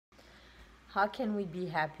How can we be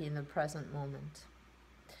happy in the present moment?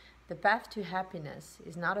 The path to happiness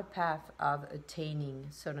is not a path of attaining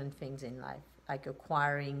certain things in life, like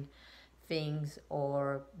acquiring things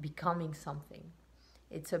or becoming something.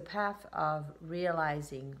 It's a path of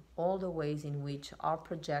realizing all the ways in which our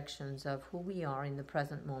projections of who we are in the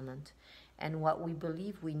present moment and what we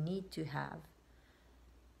believe we need to have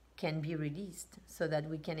can be released so that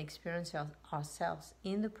we can experience ourselves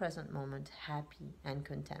in the present moment happy and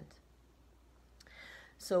content.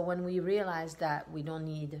 So when we realize that we don't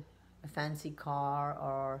need a fancy car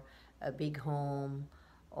or a big home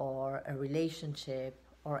or a relationship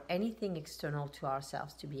or anything external to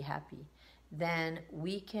ourselves to be happy, then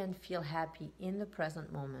we can feel happy in the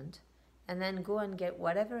present moment and then go and get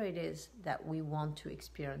whatever it is that we want to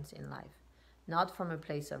experience in life. Not from a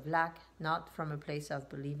place of lack, not from a place of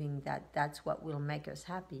believing that that's what will make us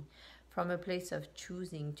happy, from a place of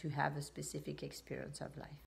choosing to have a specific experience of life.